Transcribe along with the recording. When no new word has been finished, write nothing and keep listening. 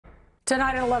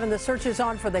Tonight at 11, the search is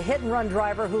on for the hit-and-run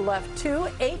driver who left two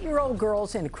 8-year-old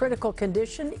girls in critical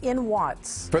condition in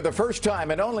Watts. For the first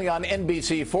time and only on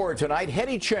NBC4 tonight,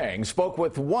 Hetty Chang spoke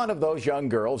with one of those young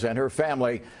girls and her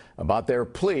family about their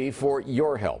plea for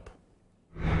your help.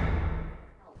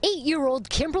 8-year-old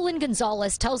Kimberlyn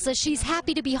Gonzalez tells us she's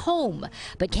happy to be home,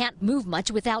 but can't move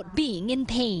much without being in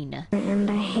pain.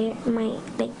 And I hit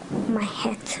my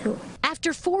head too.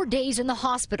 After 4 days in the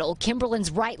hospital, Kimberlyn's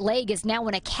right leg is now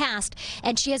in a cast,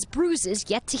 and she has bruises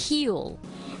yet to heal.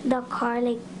 The car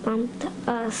bumped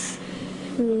us,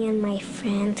 me and my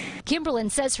friend.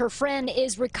 Kimberlyn says her friend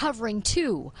is recovering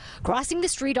too. Crossing the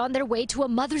street on their way to a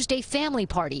Mother's Day family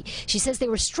party, she says they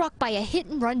were struck by a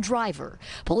hit-and-run driver.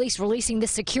 Police releasing the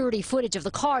security footage of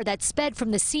the car that sped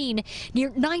from the scene near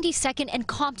 92nd and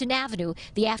Compton Avenue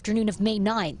the afternoon of May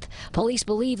 9th. Police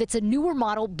believe it's a newer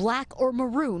model black or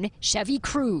maroon Chevy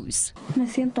Cruze. Me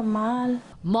siento mal.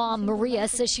 Mom Maria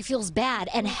says she feels bad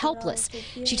and helpless.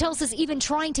 She tells us even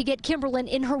trying to get Kimberlyn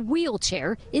in her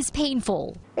wheelchair is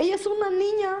painful. Ella es una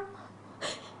niña.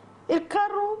 El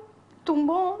carro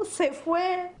tumbó, se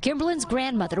fue. Kimberlyn's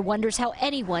grandmother wonders how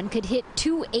anyone could hit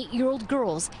two 8-year-old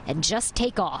girls and just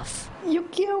take off. Yo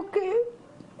quiero que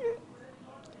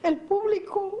el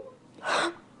público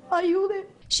ayude.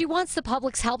 She wants the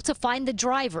public's help to find the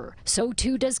driver. So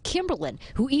too does Kimberlyn,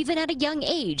 who even at a young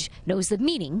age knows the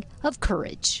meaning of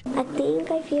courage. I think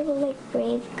I feel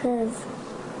brave because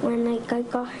when I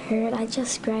got hurt, I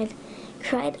just cried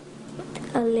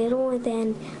a little and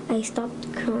then I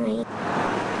stopped crying.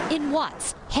 In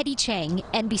Watts, Hetty Chang,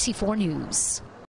 NBC4 News.